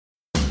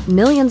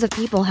Millions of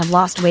people have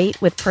lost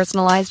weight with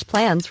personalized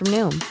plans from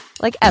Noom.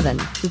 Like Evan,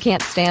 who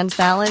can't stand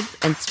salads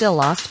and still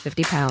lost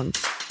 50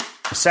 pounds.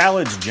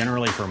 Salads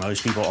generally for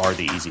most people are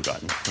the easy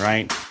button,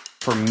 right?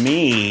 For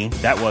me,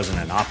 that wasn't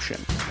an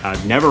option.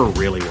 I never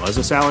really was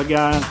a salad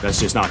guy. That's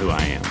just not who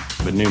I am.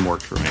 But Noom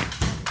worked for me.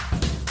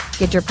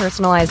 Get your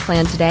personalized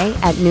plan today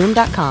at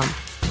Noom.com.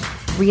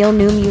 Real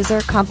Noom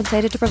user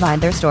compensated to provide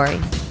their story.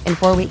 In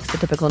 4 weeks, the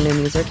typical Noom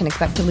user can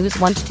expect to lose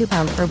 1 to 2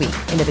 pounds per week.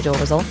 Individual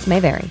results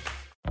may vary.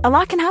 A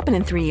lot can happen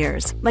in 3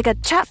 years, like a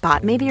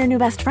chatbot may be your new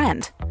best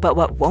friend. But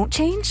what won't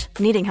change?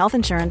 Needing health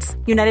insurance.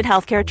 United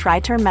Healthcare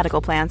Tri-Term Medical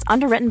Plans,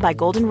 underwritten by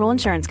Golden Rule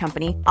Insurance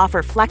Company,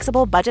 offer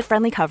flexible,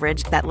 budget-friendly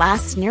coverage that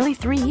lasts nearly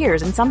 3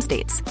 years in some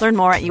states. Learn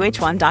more at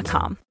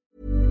uh1.com.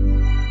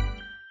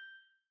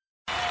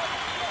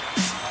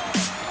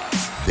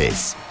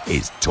 This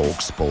is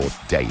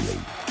TalkSport Daily.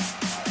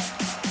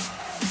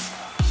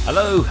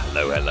 Hello,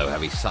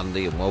 happy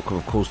Sunday, and welcome,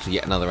 of course, to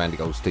yet another Andy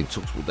Goldstein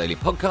TalkSport Daily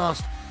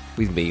podcast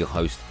with me, your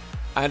host,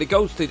 Andy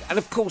Goldstein. And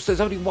of course, there's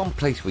only one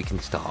place we can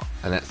start,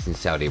 and that's in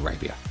Saudi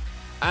Arabia,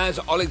 as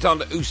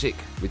Alexander Usyk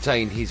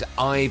retained his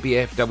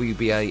IBF,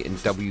 WBA and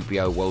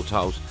WBO world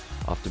titles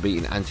after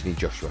beating Anthony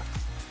Joshua.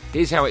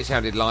 Here's how it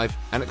sounded live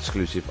and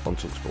exclusive on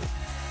TalkSport.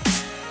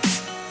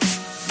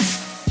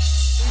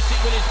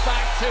 Usyk with his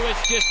back to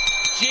us, just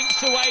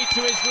jinks away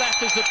to his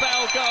left as the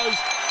bell goes.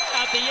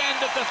 At the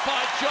end of the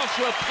fight,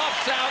 Joshua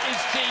pops out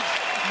his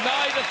teeth.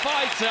 Neither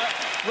fighter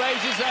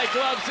raises their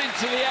gloves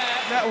into the air.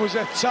 That was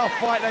a tough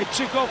fight. They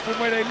took off from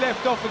where they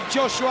left off, and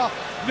Joshua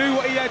knew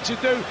what he had to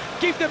do.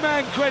 Give the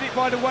man credit,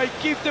 by the way.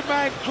 Give the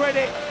man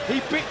credit. He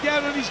bit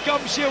down on his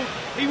gum shield.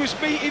 He was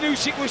beating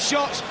Usyk with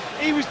shots.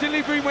 He was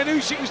delivering when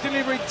Usyk was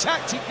delivering.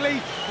 Tactically,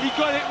 he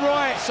got it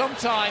right.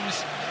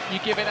 Sometimes you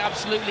give it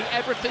absolutely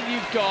everything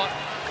you've got,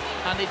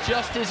 and it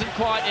just isn't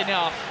quite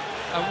enough.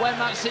 And when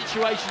that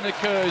situation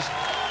occurs,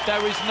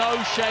 there is no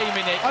shame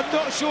in it. I'm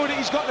not sure that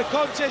he's got the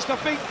contest. I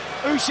think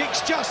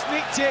Usyk's just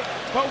nicked it.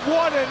 But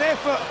what an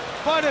effort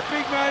by the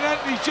big man,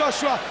 Anthony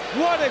Joshua.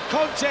 What a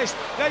contest.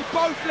 They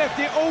both left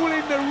it all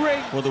in the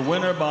ring. For the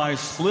winner by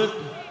split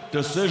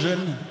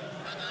decision,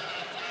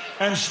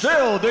 and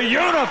still the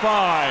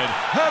unified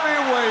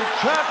heavyweight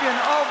champion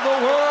of the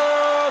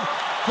world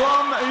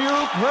from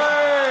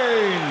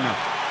Ukraine,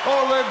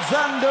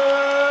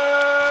 Alexander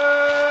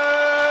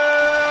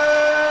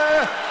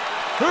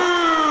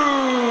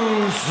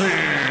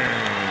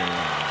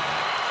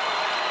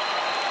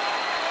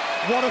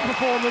What a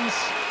performance,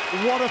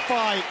 what a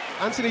fight.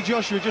 Anthony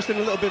Joshua just in a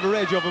little bit of a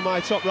rage over my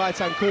top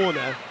right-hand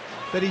corner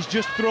that he's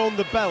just thrown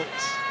the belt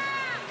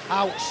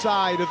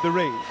outside of the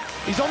ring.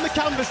 He's on the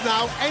canvas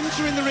now,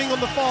 entering the ring on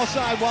the far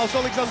side, whilst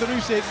Alexander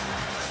Usyk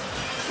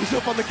is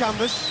up on the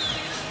canvas.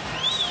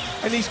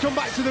 And he's come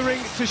back to the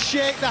ring to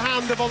shake the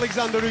hand of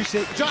Alexander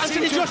Usyk.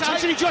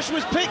 Anthony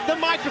Joshua's picked the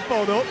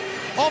microphone up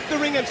off the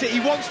ring MC.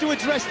 He wants to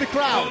address the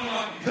crowd.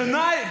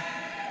 Tonight,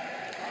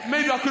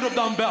 maybe I could have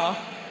done better,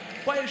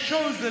 but it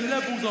shows the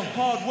levels of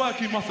hard work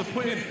he must have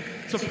put in.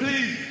 So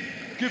please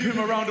give him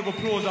a round of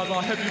applause as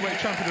our heavyweight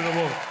champion of the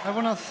world. I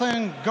want to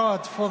thank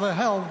God for the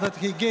help that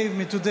he gave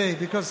me today,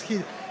 because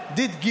he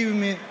did give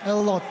me a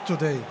lot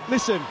today.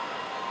 Listen,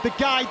 the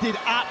guy did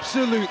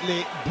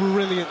absolutely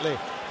brilliantly.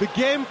 The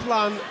game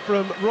plan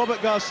from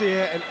Robert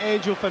Garcia and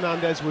Angel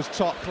Fernandez was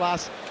top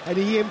class, and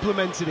he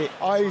implemented it.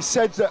 I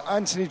said that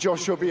Anthony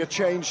Joshua would be a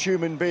changed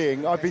human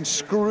being. I've been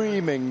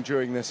screaming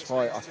during this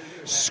fight,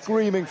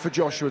 screaming for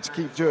Joshua to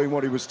keep doing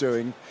what he was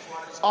doing.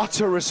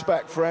 Utter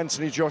respect for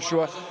Anthony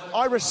Joshua.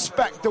 I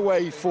respect the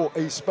way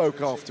he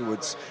spoke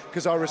afterwards,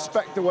 because I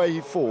respect the way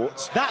he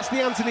fought. That's the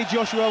Anthony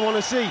Joshua I want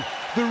to see.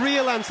 The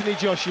real Anthony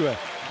Joshua.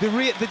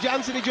 The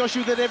Anthony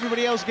Joshua that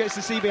everybody else gets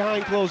to see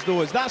behind closed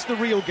doors. That's the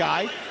real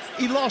guy.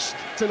 He lost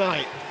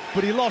tonight,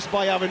 but he lost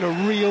by having a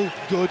real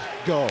good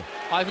go.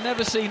 I've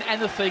never seen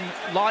anything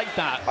like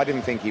that. I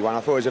didn't think he won.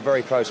 I thought it was a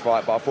very close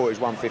fight, but I thought it was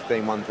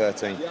 115,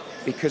 113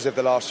 because of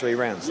the last 3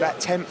 rounds. That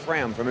 10th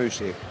round from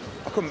Usyk,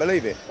 I couldn't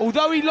believe it.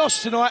 Although he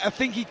lost tonight, I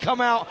think he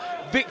come out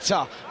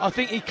victor. I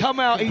think he come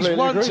out, he's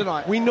won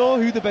tonight. We know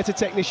who the better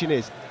technician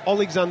is,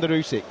 Alexander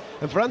Usyk.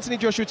 And for Anthony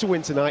Joshua to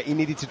win tonight, he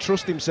needed to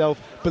trust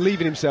himself,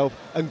 believe in himself,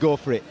 and go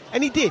for it.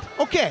 And he did.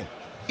 Okay,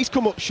 he's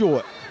come up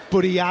short,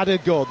 but he had a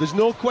go. There's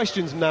no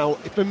questions now,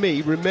 for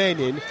me,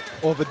 remaining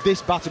over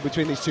this battle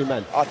between these two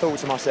men. I thought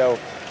to myself,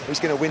 he's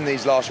going to win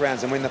these last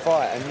rounds and win the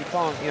fight. And you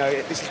can't,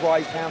 this is why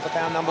he's pound for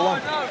pound number one.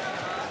 No.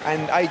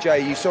 And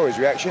AJ, you saw his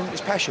reaction,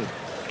 his passion.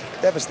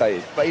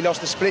 Devastated. But he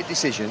lost a split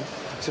decision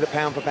to the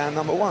pound for pound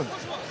number one.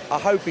 I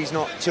hope he's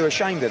not too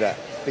ashamed of that,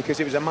 because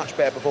it was a much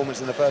better performance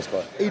than the first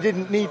fight. He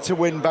didn't need to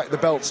win back the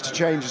belts to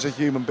change as a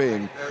human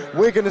being.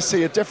 We're going to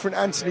see a different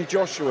Anthony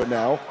Joshua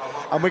now,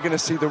 and we're going to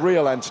see the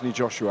real Anthony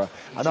Joshua.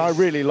 And I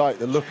really like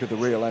the look of the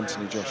real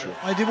Anthony Joshua.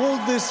 I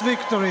devote this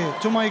victory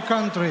to my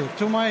country,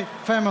 to my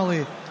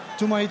family,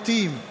 to my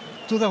team,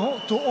 to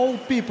all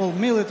people,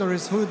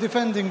 militaries who are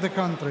defending the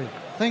country.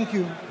 Thank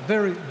you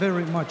very,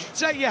 very much.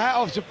 Take your hat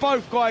off to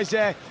both guys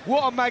there.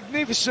 What a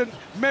magnificent,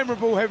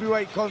 memorable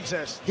heavyweight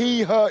contest.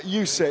 He hurt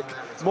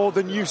Usyk more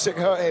than Usyk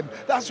hurt him.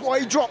 That's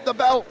why he dropped the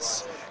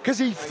belts, because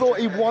he thought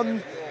he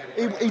won.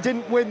 He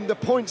didn't win the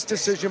points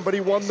decision, but he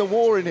won the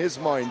war in his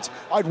mind.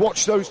 I'd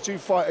watch those two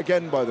fight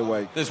again, by the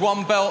way. There's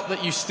one belt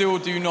that you still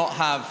do not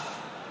have.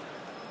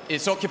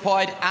 It's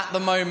occupied at the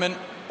moment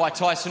by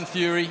Tyson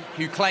Fury,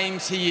 who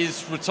claims he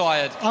is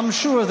retired. I'm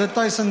sure that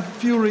Tyson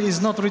Fury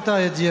is not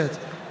retired yet.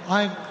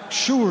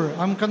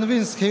 I'm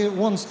convinced he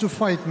wants to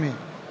fight me.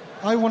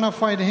 I want to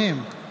fight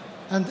him.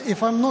 And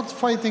if I'm not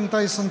fighting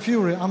Tyson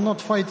Fury, I'm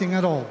not fighting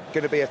at all.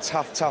 Going to be a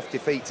tough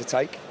defeat to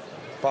take,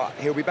 but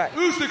he'll be back.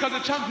 Usyk as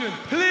a champion,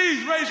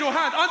 please raise your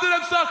hand. Under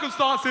them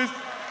circumstances,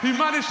 he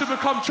managed to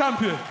become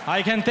champion.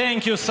 I can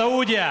thank you,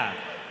 Saudi.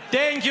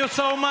 Thank you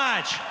so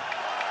much.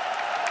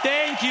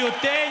 Thank you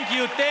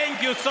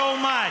so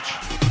much.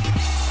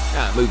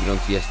 Now, moving on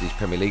to yesterday's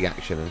Premier League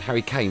action, and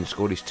Harry Kane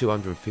scored his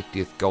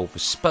 250th goal for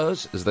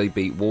Spurs as they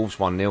beat Wolves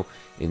 1-0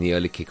 in the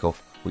early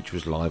kick-off, which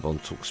was live on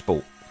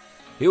TalkSport.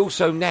 He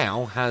also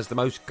now has the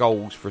most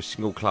goals for a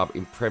single club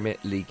in Premier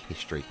League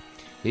history.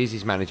 Here's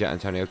his manager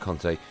Antonio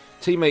Conte,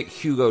 teammate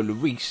Hugo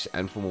Lloris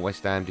and former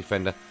West Ham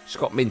defender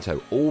Scott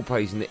Minto, all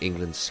praising the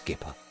England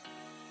skipper.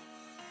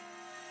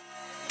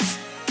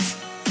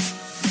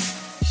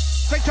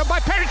 Victor by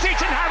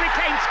Perisic and Harry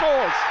Kane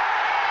scores.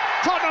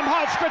 Tottenham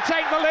Hotspur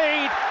take the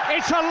lead.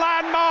 It's a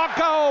landmark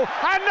goal.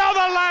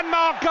 Another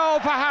landmark goal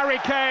for Harry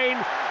Kane.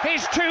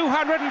 His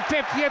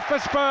 250th for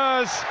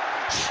Spurs.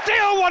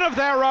 Still one of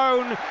their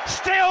own.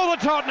 Still the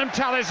Tottenham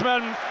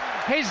talisman.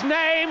 His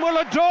name will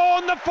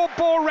adorn the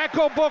football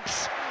record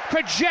books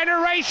for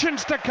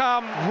generations to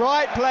come.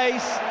 Right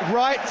place,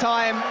 right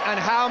time, and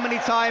how many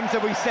times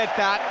have we said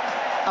that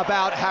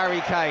about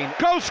Harry Kane?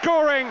 Goal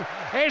scoring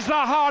is the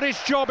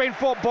hardest job in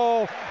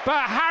football,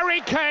 but Harry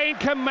Kane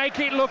can make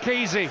it look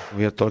easy.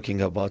 We are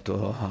talking about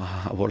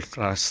a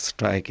world-class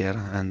striker,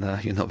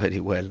 and you know very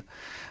well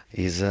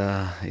his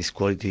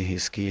quality,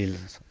 his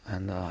skills,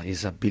 and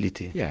his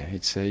ability. Yeah,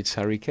 it's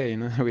Harry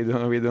Kane. We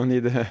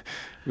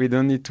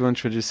don't need to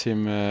introduce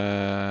him.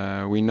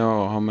 We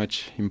know how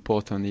much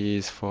important he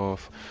is for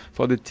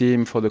the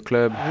team, for the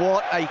club.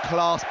 What a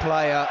class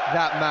player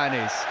that man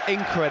is!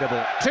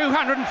 Incredible.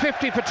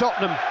 250 for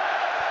Tottenham.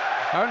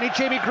 Only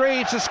Jimmy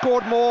Greaves has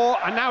scored more,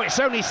 and now it's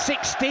only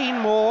 16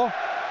 more.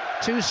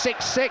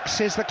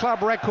 266 is the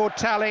club record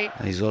tally.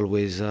 He's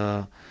always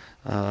an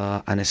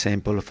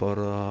example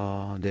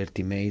for their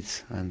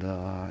teammates,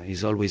 and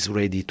he's always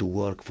ready to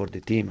work for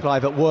the team.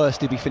 Clive, at worst,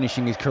 he'll be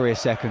finishing his career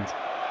second,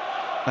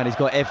 and he's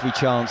got every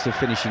chance of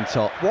finishing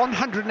top.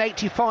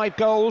 185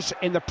 goals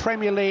in the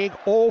Premier League,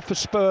 all for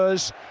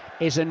Spurs,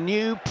 is a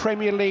new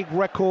Premier League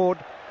record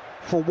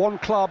for one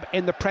club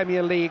in the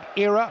Premier League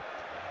era.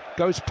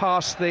 Goes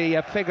past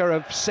the figure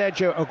of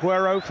Sergio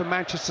Aguero for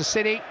Manchester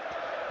City,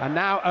 and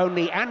now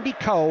only Andy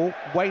Cole,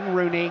 Wayne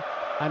Rooney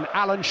and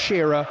Alan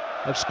Shearer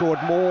have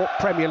scored more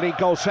Premier League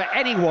goals for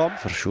anyone.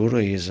 For sure,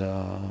 he's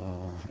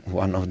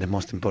one of the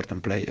most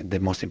important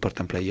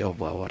player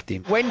of our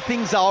team. When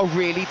things are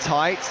really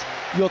tight,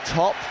 your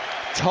top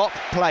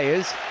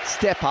players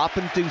step up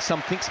and do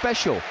something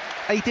special.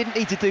 And he didn't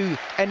need to do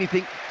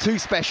anything too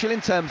special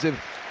in terms of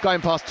going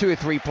past two or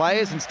three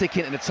players and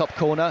sticking it in the top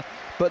corner,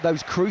 but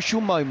those crucial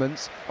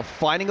moments of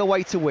finding a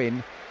way to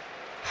win,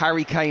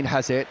 Harry Kane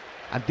has it,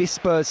 and this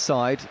Spurs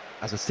side,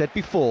 as I said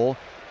before,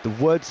 the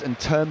words and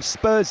term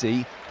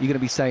Spursy, you're going to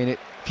be saying it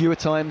fewer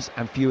times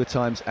and fewer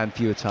times and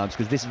fewer times,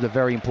 because this is a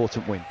very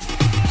important win.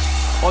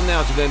 On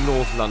now to their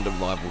North London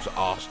rivals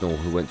Arsenal,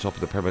 who went top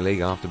of the Premier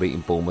League after beating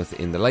Bournemouth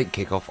in the late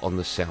kick-off on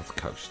the South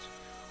Coast.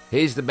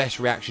 Here's the best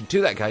reaction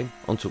to that game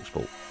on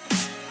TalkSport.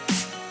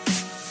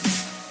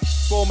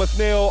 Bournemouth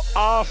 0,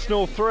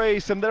 Arsenal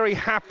 3. Some very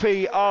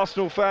happy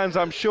Arsenal fans,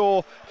 I'm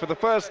sure, for the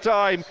first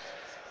time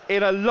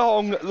in a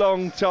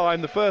long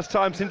time. The first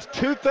time since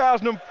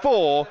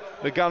 2004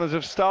 the Gunners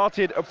have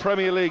started a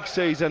Premier League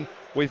season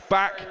with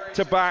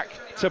back-to-back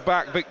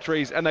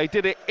victories, and they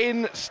did it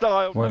in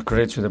style. Well,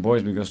 credit to the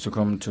boys, because to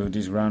come to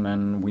this ground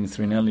and win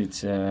 3-0,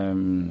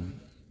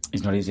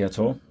 it's not easy at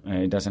all.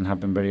 It doesn't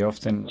happen very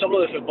often. Some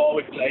of the football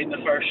we've played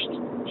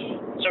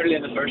certainly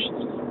in the first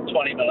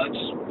 20 minutes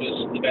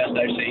was the best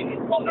I've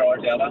seen under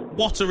Arteta.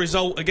 What a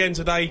result again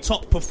today.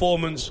 Top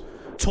performance,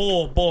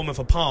 tore Bournemouth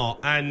apart,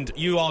 and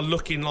you are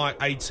looking like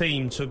a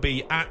team to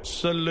be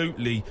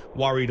absolutely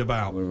worried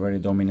about. We're very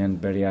dominant,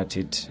 very at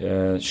it,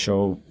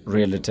 show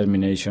real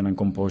determination and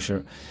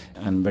composure,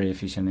 and very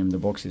efficient in the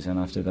boxes, and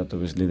after that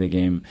obviously the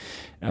game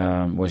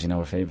was in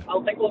our favour.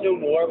 I think we'll know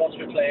more once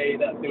we play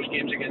those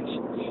games against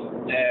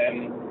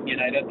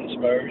United and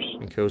Spurs. I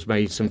think Hill's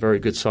made some very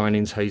good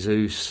signings,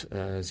 Jesus,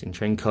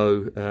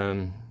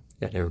 Zinchenko.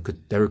 Yeah,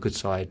 they're a good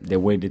side. The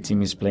way the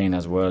team is playing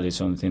as well is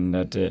something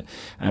that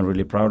I'm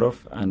really proud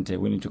of, and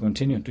we need to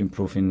continue to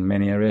improve in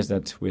many areas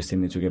that we still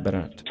need to get better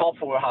at. Top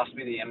four has to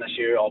be the aim this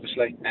year,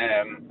 obviously.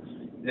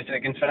 If they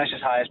can finish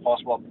as high as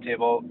possible up the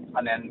table,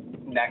 and then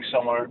next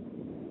summer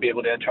be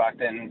able to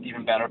attract in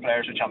even better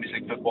players for Champions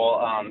League football,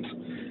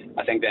 and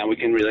I think then we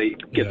can really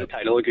give the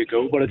title a good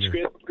go. But it's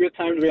great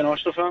time to be an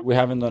Arsenal fan. We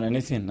haven't done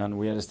anything, and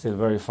we are still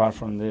very far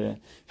from the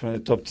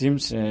top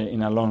teams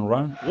in a long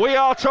run. We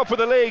are top of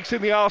the league,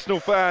 in the Arsenal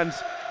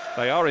fans.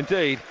 They are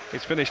indeed.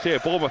 It's finished here.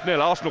 Bournemouth 0,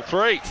 Arsenal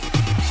 3.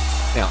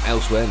 Now,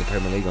 elsewhere in the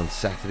Premier League on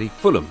Saturday,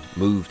 Fulham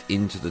moved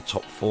into the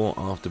top 4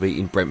 after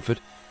beating Brentford.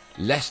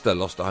 Leicester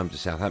lost at home to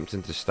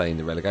Southampton to stay in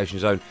the relegation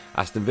zone.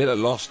 Aston Villa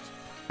lost,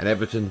 and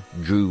Everton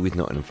drew with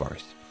Nottingham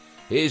Forest.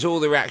 Here's all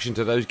the reaction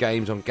to those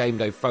games on Game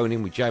Day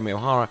Phone-In with Jamie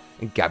O'Hara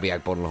and Gabby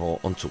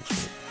Agbonlahor on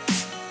TalkSport.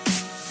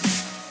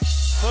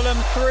 Fulham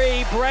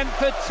 3,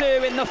 Brentford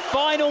 2 in the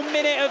final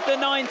minute of the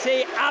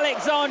 90.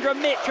 Alexandra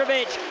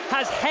Mitrovic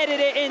has headed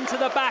it into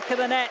the back of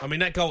the net. I mean,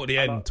 that goal at the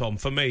end, Tom,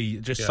 for me,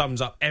 just sums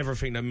up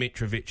everything that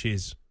Mitrovic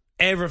is.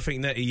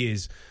 Everything that he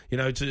is. You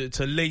know,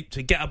 to leap,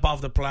 to get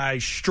above the play,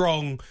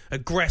 strong,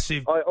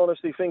 aggressive. I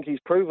honestly think he's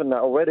proven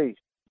that already.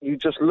 You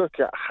just look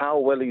at how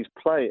well he's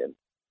playing.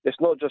 It's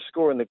not just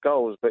scoring the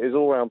goals, but his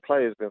all-round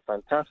play has been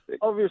fantastic.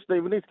 Obviously,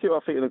 we need to keep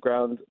our feet on the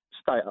ground,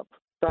 stay up.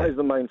 That is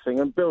the main thing,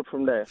 and build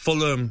from there.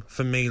 Fulham,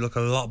 for me, look a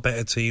lot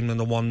better team than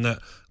the one that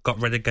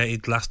got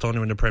relegated last time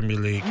in the Premier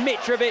League.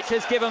 Mitrovic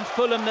has given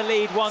Fulham the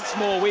lead once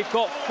more. We've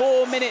got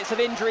 4 minutes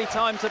of injury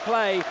time to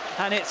play,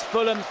 and it's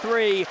Fulham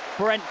 3,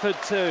 Brentford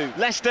 2.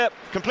 Leicester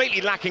completely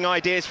lacking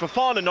ideas.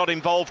 Fofana not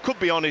involved, could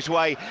be on his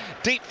way.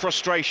 Deep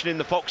frustration in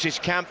the Foxes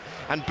camp,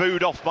 and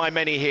booed off by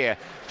many here.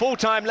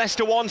 Full-time,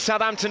 Leicester 1,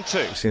 Southampton 2.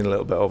 We've seen a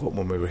little bit of it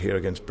when we were here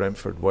against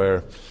Brentford,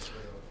 where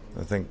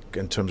I think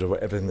in terms of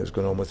everything that's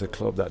going on with the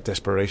club, that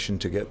desperation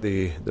to get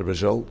the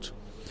result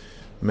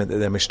meant that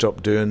then we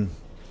stopped doing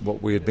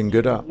what we had been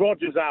good at.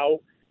 Rodgers out.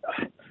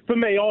 For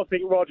me, I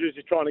think Rodgers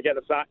is trying to get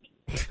the sack.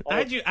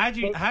 How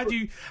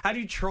do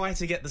you try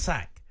to get the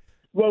sack?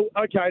 Well,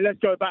 okay, let's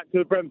go back to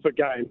the Brentford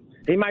game.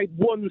 He made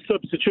one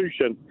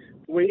substitution.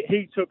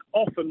 He took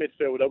off a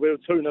midfielder. We were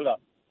 2-0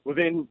 up.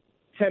 Within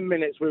 10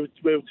 minutes, we were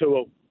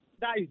 2-0.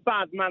 That is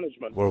bad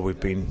management. Where we've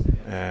been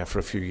for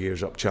a few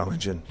years up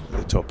challenging at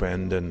the top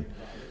end, and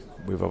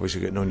we've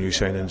obviously got no new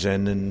signings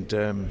in,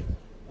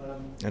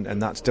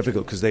 and that's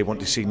difficult because they want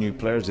to see new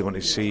players, they want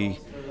to see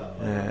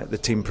the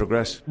team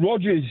progress.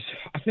 Rodgers,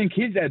 I think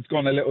his head's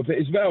gone a little bit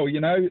as well.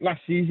 You know, last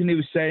season he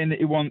was saying that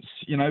he wants,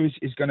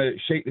 he's going to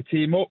shake the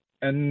team up,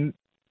 and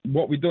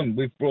what we've done,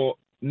 we've brought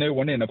no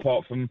one in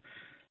apart from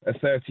a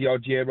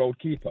 30-odd-year-old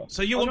keeper.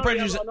 So you want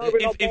Brendan?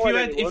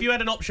 If you had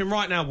an option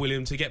right now,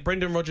 William, to get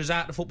Brendan Rodgers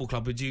out of the football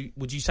club, would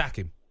you sack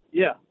him?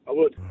 Yeah, I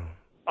would.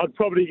 I'd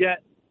probably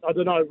get, I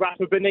don't know,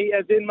 Rafa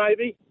Benitez in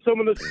maybe.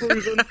 Someone that's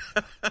proven,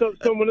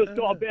 someone that's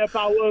got a bit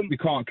about them. We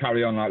can't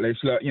carry on like this.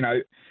 Look,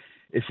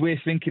 if we're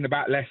thinking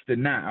about Leicester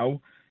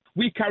now,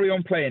 we carry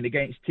on playing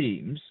against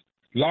teams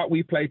like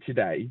we played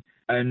today,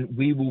 and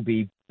we will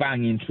be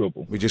bang in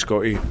trouble. We just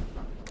got to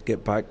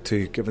get back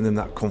to giving them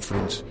that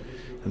confidence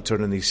and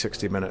turning these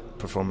 60-minute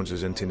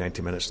performances into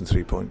 90 minutes and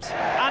 3 points.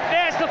 And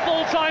there's the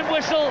full-time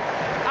whistle,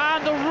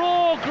 and the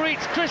Roar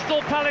greets Crystal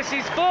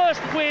Palace's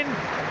first win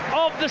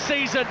of the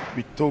season.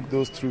 We took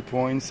those 3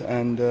 points,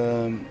 and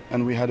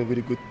we had a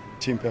very good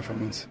team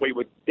performance. We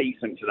were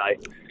decent today.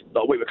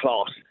 Like, we were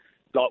class.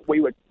 Like, we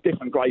were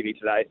different gravy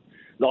today.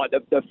 Like,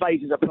 the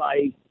phases of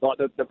play, like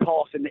the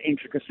passing, the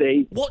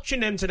intricacy.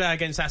 Watching them today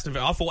against Aston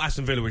Villa, I thought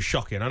Aston Villa was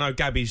shocking. I know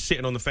Gabby's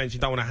sitting on the fence, he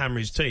don't want to hammer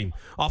his team.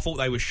 I thought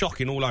they were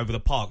shocking all over the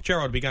park.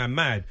 Gerrard would be going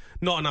mad.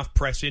 Not enough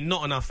pressing,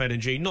 not enough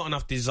energy, not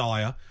enough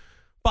desire.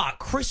 But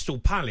Crystal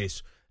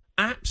Palace,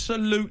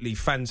 absolutely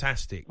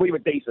fantastic. We were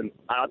decent.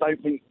 And I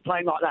don't think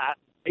playing like that,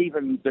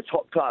 even the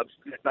top clubs,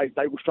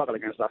 they will struggle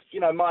against us.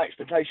 My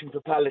expectation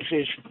for Palace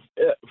is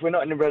if we're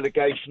not in the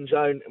relegation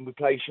zone and we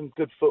play some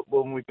good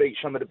football and we beat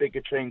some of the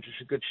bigger teams, it's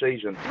a good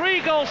season.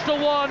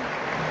 3-1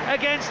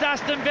 against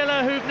Aston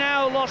Villa, who've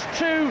now lost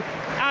 2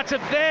 out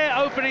of their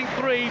opening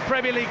 3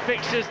 Premier League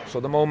fixtures. So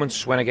the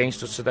moments went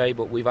against us today,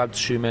 but we've had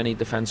too many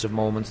defensive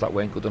moments that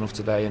weren't good enough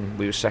today, and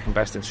we were second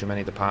best in too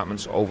many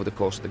departments over the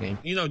course of the game.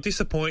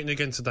 Disappointing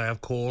again today,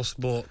 of course,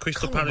 but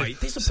Crystal Palace...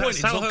 Disappointing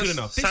is not good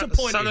enough.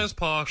 Disappointing. Selhurst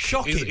Park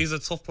is a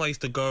tough place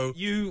to go.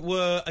 You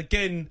were,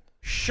 again,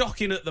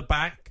 shocking at the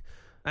back,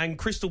 and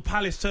Crystal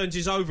Palace turns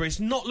his over. It's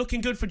not looking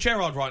good for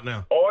Gerrard right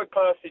now. I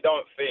personally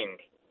don't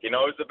think he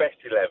knows the best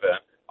 11.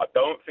 I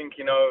don't think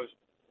he knows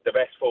the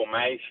best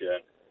formation.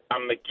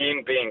 And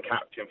McGinn being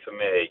captain for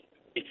me,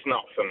 it's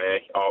not for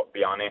me, I'll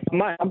be honest.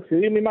 Mate, I'm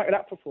fuming, mate, with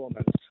that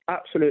performance.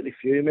 Absolutely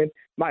fuming.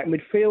 Mate,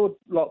 midfield,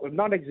 like, we're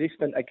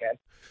non-existent again.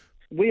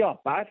 We are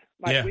bad.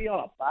 Mate, yeah. We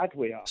are bad,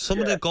 we are. Some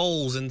of the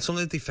goals and some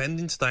of the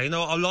defending today,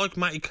 I like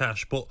Matty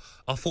Cash, but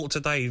I thought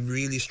today he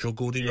really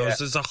struggled.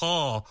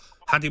 Zaha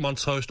had him on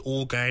toast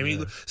all game.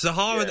 Yeah.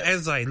 Zaha and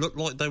Eze looked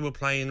like they were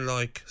playing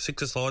like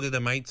six-a-side of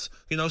their mates.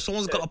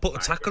 Someone's got to put a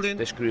tackle in.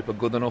 This group are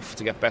good enough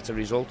to get better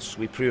results.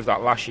 We proved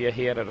that last year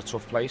here at a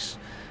tough place.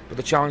 But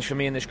the challenge for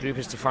me in this group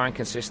is to find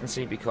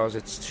consistency, because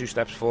it's 2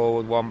 steps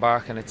forward, 1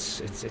 back, and it's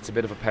a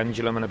bit of a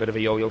pendulum and a bit of a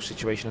yo-yo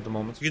situation at the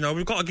moment.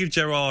 We've got to give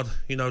Gerrard,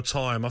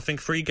 time. I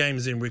think 3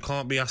 games in, we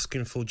can't be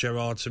asking for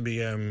Gerrard to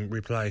be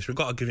replaced. We've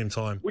got to give him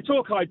time. We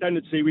talk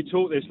identity, we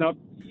talk this. Now,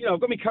 I've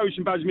got my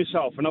coaching badge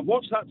myself, and I've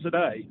watched that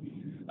today,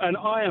 and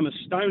I am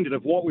astounded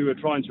of what we were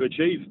trying to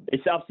achieve.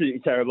 It's absolutely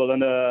terrible,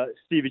 and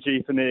Stevie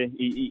G, for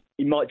me,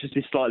 he might just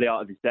be slightly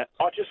out of his depth.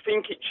 I just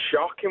think it's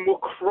shocking. We're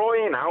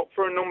crying out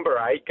for a number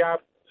 8, Gav.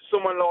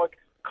 Someone like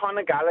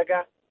Conor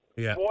Gallagher.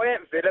 Yeah. Why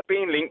ain't Villa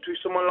being linked with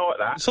someone like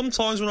that?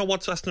 Sometimes when I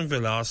watch Aston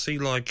Villa, I see,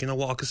 I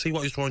can see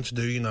what he's trying to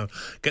do,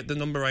 get the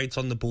number 8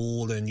 on the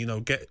ball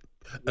and, get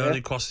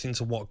early crossing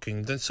into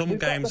Watkins. Then some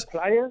games...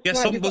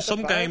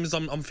 some games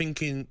I'm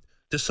thinking...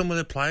 Do some of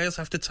the players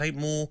have to take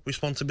more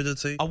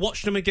responsibility? I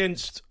watched them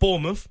against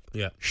Bournemouth.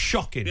 Yeah.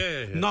 Shocking.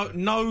 Yeah.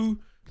 No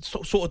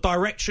sort of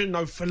direction,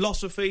 no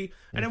philosophy.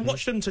 And then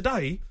watch them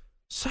today.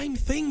 Same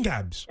thing,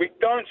 Gabs. We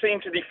don't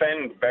seem to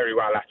defend very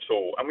well at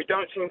all, and we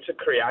don't seem to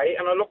create.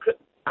 And I look at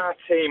our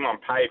team on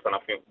paper and I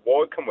think,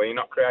 why can we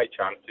not create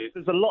chances?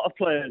 There's a lot of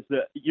players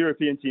that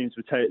European teams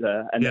would take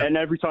there, and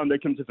every time they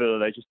come to Villa,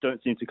 they just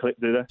don't seem to click,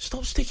 do they?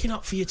 Stop sticking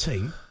up for your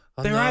team.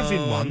 They're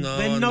having one.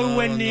 They're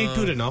nowhere near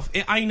good enough.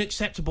 It ain't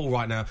acceptable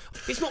right now.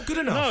 It's not good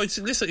enough. No, it's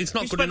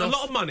not good enough. A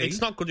lot of money. It's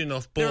not good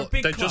enough. But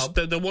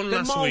they won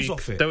last week.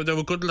 They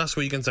were good last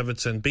week against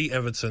Everton. Beat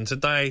Everton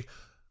today.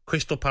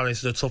 Crystal Palace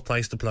is a tough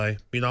place to play.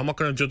 I'm not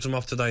going to judge them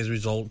off today's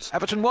results.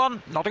 Everton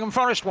 1, Nottingham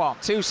Forest 1.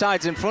 Two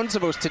sides in front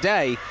of us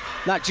today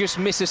that just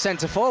miss a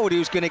centre forward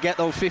who's going to get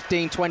those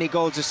 15, 20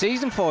 goals a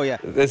season for you.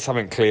 There's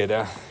something clear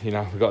there.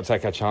 We've got to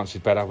take our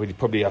chances better. I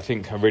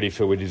really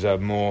feel we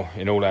deserve more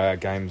in all our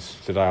games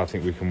today. I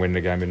think we can win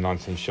the game in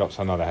 19 shots.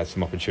 I know they had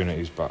some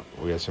opportunities, but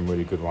we had some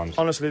really good ones.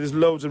 Honestly, there's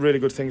loads of really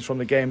good things from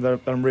the game that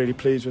I'm really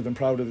pleased with and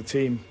proud of the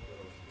team,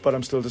 but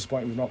I'm still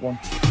disappointed we've not won.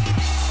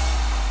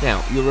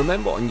 Now, you'll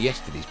remember on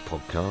yesterday's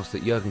podcast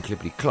that Jurgen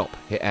Klopp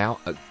hit out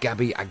at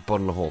Gabby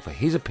Agbonlahor for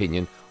his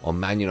opinion on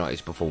Man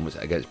United's performance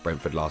against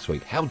Brentford last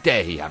week. How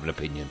dare he have an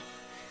opinion?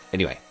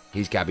 Anyway,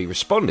 here's Gabby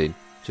responding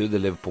to the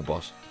Liverpool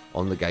boss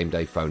on the game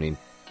day phone-in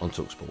on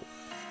TalkSport.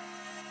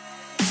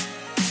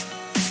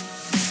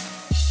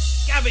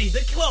 Gabby,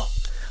 the Klopp.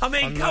 Come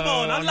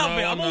on, I love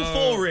it. I'm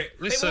all for it.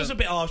 Listen, it was a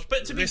bit harsh,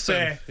 but to be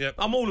fair,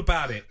 I'm all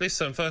about it.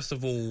 Listen, first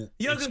of all,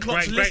 Jurgen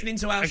Klopp's listening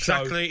to our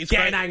show,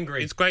 getting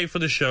angry. It's great for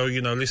the show,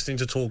 listening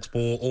to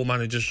TalkSport. All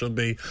managers should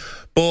be.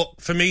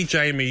 But for me,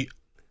 Jamie,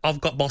 I've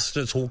got bosses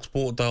at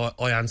TalkSport that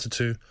I answer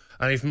to.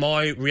 And if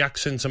my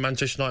reaction to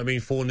Manchester United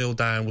being 4-0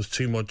 down was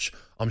too much,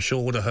 I'm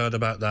sure I would have heard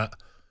about that.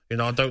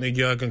 I don't need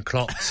Jurgen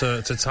Klopp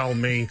to tell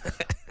me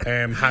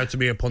how to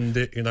be a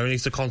pundit. He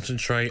needs to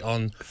concentrate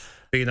on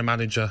being a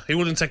manager. He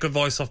wouldn't take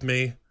advice off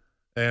me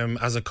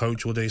as a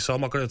coach, would he? So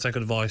I'm not going to take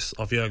advice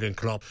off Jurgen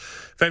Klopp.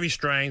 Very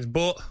strange,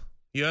 but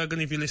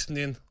Jurgen, if you're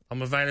listening,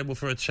 I'm available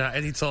for a chat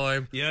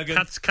anytime. Jurgen,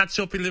 catch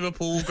up in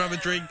Liverpool, grab a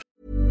drink.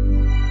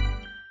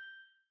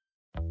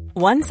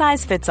 One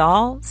size fits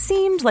all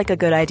seemed like a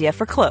good idea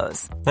for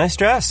clothes. Nice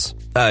dress.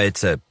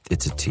 It's a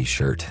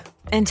t-shirt.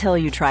 Until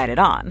you tried it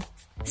on.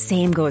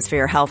 Same goes for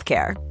your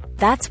healthcare.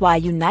 That's why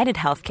United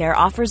Healthcare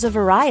offers a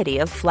variety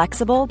of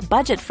flexible,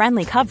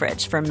 budget-friendly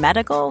coverage for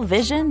medical,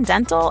 vision,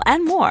 dental,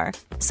 and more.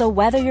 So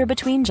whether you're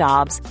between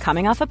jobs,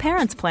 coming off a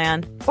parent's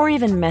plan, or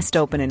even missed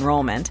open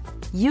enrollment,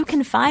 you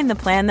can find the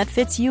plan that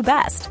fits you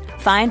best.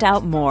 Find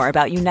out more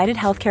about United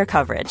Healthcare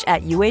coverage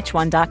at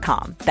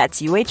uh1.com.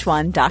 That's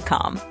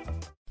uh1.com.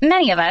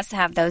 Many of us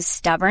have those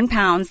stubborn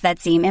pounds that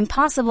seem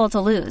impossible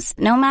to lose,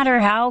 no matter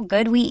how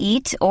good we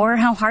eat or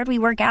how hard we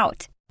work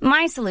out.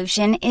 My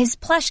solution is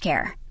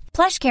PlushCare.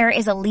 PlushCare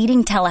is a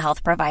leading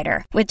telehealth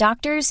provider with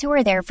doctors who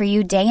are there for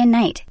you day and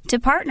night to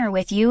partner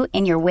with you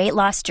in your weight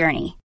loss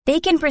journey.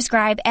 They can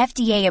prescribe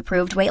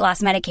FDA-approved weight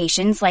loss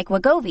medications like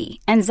Wegovy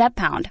and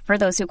Zepbound for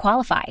those who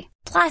qualify.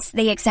 Plus,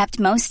 they accept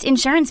most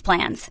insurance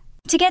plans.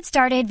 To get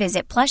started,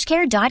 visit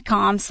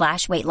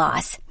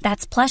plushcare.com/weightloss.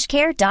 That's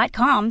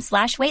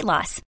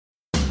plushcare.com/weightloss.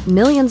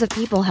 Millions of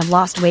people have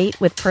lost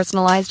weight with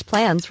personalized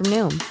plans from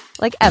Noom.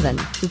 Like Evan,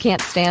 who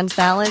can't stand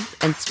salads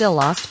and still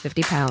lost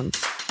 50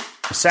 pounds.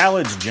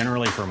 Salads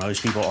generally for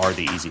most people are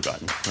the easy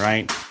button,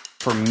 right?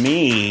 For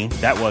me,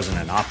 that wasn't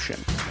an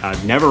option. I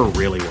never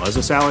really was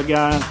a salad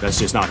guy. That's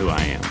just not who I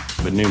am.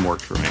 But Noom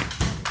worked for me.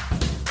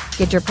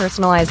 Get your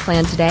personalized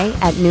plan today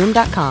at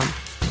Noom.com.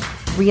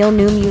 Real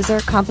Noom user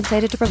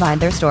compensated to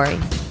provide their story.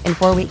 In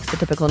 4 weeks, the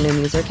typical Noom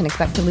user can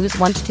expect to lose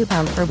 1 to 2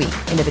 pounds per week.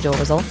 Individual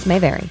results may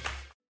vary.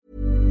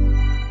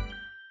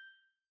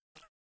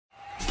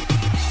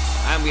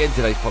 And we end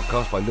today's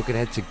podcast by looking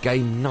ahead to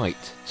game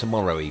night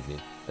tomorrow evening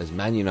as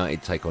Man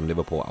United take on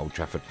Liverpool at Old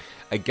Trafford,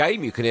 a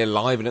game you can hear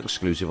live and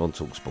exclusive on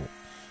TalkSport.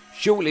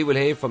 Shortly we'll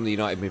hear from the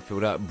United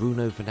midfielder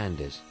Bruno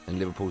Fernandes and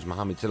Liverpool's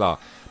Mohamed Salah.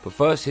 But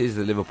first, here's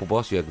the Liverpool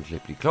boss Jurgen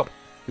Klopp,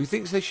 who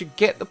thinks they should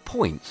get the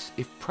points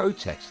if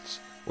protests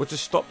were to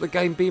stop the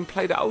game being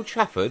played at Old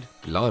Trafford.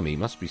 Blimey, he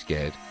must be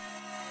scared.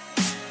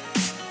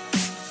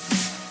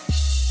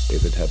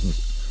 If it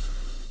happens,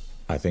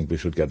 I think we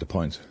should get the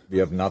points. We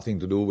have nothing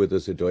to do with the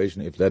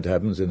situation. If that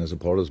happens and the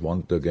supporters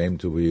want the game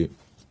to be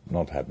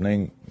not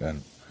happening,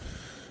 then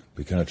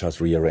we cannot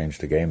just rearrange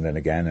the game then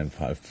again and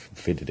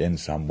fit it in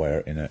somewhere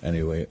in a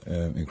anyway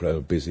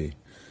incredibly busy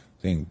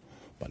thing.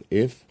 But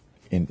if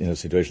in a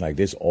situation like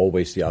this,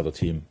 always the other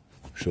team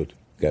should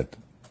get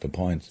the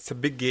points. It's a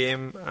big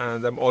game,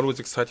 and I'm always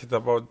excited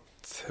about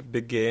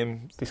big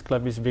games. This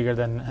club is bigger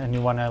than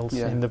anyone else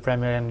in the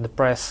Premier, and the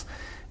press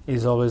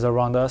is always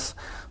around us.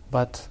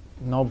 But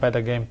no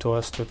better game to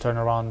us to turn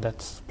around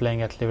that's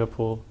playing at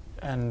Liverpool.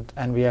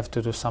 And we have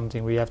to do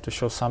something. We have to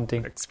show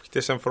something.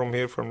 Expectation from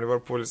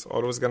Liverpool is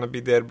always going to be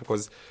there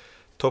because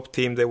top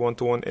team, they want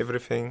to win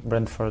everything.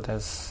 Brentford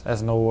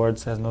has no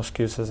words, has no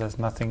excuses, has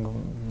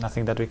nothing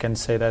that we can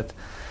say that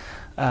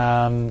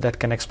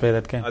can explain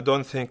that game. I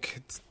don't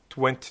think it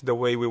went the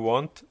way we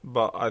want,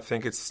 but I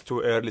think it's too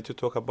early to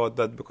talk about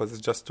that because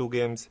it's just 2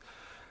 games.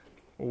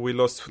 We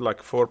lost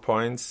 4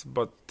 points,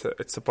 but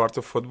it's a part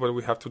of football.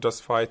 We have to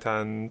just fight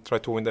and try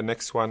to win the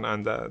next one,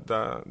 and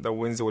the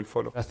wins will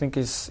follow. I think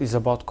it's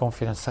about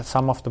confidence.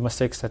 Some of the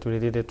mistakes that we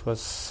did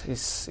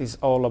is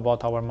all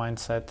about our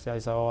mindset.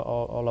 It's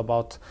all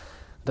about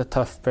the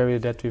tough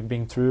period that we've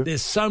been through.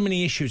 There's so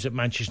many issues at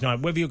Manchester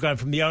United, whether you're going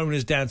from the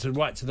owners down to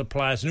right to the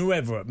players and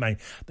whoever it may.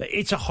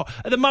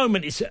 At the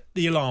moment, it's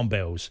the alarm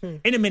bells.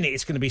 In a minute,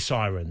 it's going to be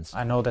sirens.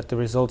 I know that the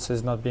results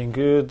is not being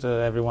good.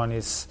 Everyone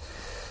is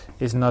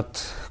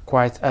not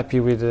quite happy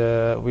with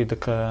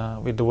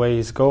the way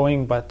it's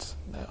going, but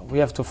we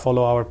have to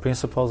follow our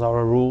principles,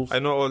 our rules. I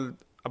know all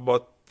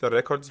about the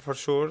records for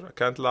sure. I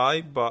can't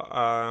lie,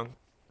 but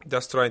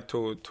just trying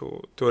to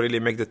really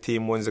make the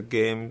team win the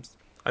games.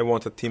 I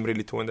want a team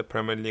really to win the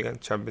Premier League and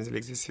Champions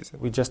League this season.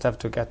 We just have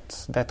to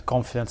get that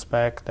confidence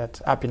back, that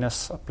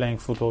happiness of playing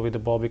football with the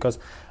ball, because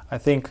I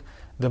think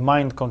the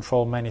mind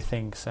controls many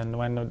things, and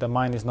when the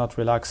mind is not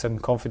relaxed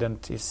and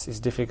confident, it's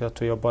difficult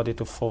to your body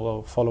to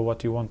follow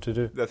what you want to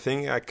do. The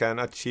thing I can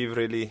achieve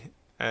really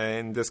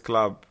in this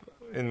club,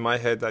 in my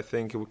head, I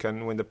think we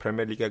can win the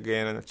Premier League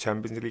again and the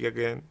Champions League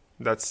again.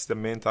 That's the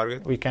main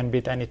target. We can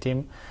beat any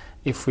team.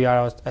 If we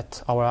are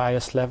at our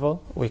highest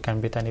level, we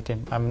can beat any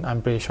team.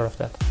 I'm pretty sure of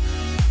that.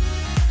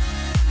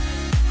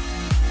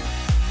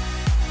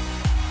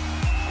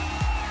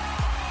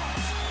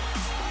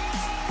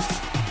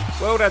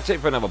 Well, that's it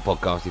for another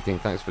podcasty thing.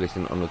 Thanks for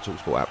listening on the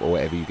TalkSport app or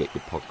wherever you get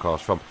your podcast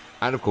from.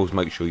 And, of course,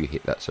 make sure you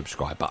hit that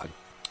subscribe button.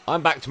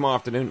 I'm back tomorrow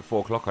afternoon at 4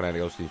 o'clock on Andy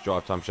Goldstein's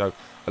Drive Time Show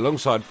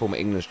alongside former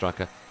England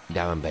striker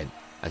Darren Bent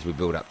as we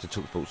build up to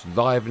TalkSport's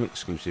live and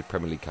exclusive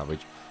Premier League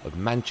coverage of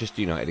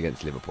Manchester United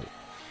against Liverpool.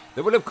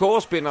 There will, of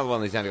course, be another one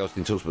of these Andy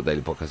Goldstein TalkSport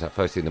Daily Podcasts out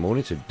first thing in the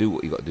morning, so do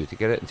what you've got to do to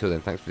get it. Until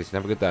then, thanks for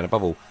listening. Have a good day. And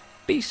above all,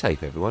 be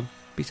safe, everyone.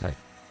 Be safe.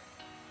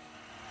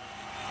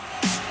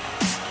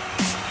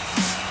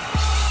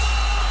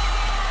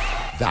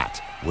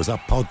 That was a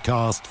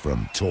podcast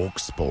from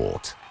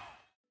TalkSport.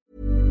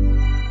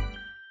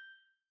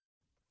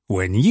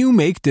 When you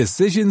make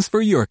decisions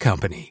for your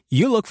company,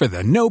 you look for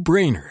the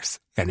no-brainers.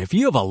 And if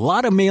you have a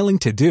lot of mailing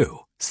to do,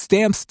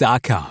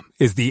 Stamps.com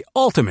is the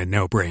ultimate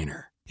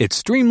no-brainer. It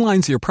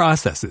streamlines your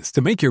processes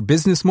to make your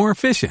business more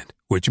efficient,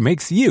 which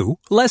makes you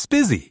less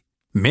busy.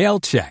 Mail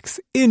checks,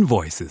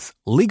 invoices,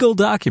 legal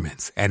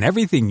documents, and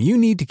everything you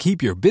need to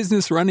keep your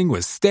business running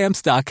with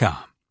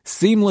Stamps.com.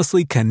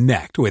 Seamlessly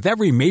connect with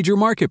every major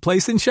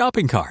marketplace and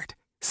shopping cart.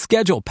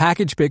 Schedule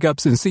package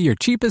pickups and see your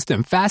cheapest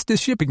and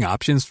fastest shipping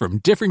options from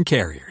different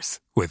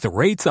carriers. With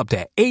rates up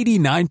to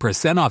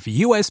 89% off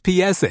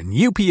USPS and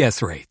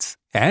UPS rates.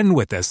 And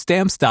with the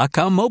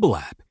Stamps.com mobile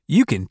app,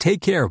 you can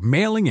take care of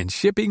mailing and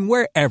shipping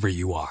wherever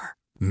you are.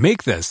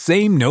 Make the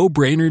same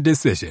no-brainer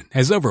decision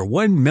as over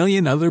 1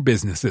 million other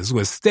businesses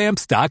with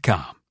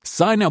Stamps.com.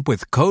 Sign up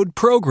with code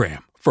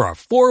PROGRAM for a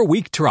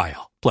 4-week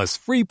trial, plus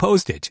free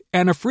postage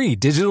and a free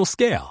digital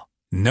scale.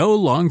 No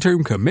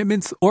long-term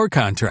commitments or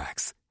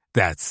contracts.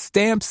 That's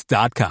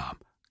Stamps.com.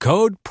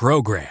 Code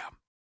PROGRAM.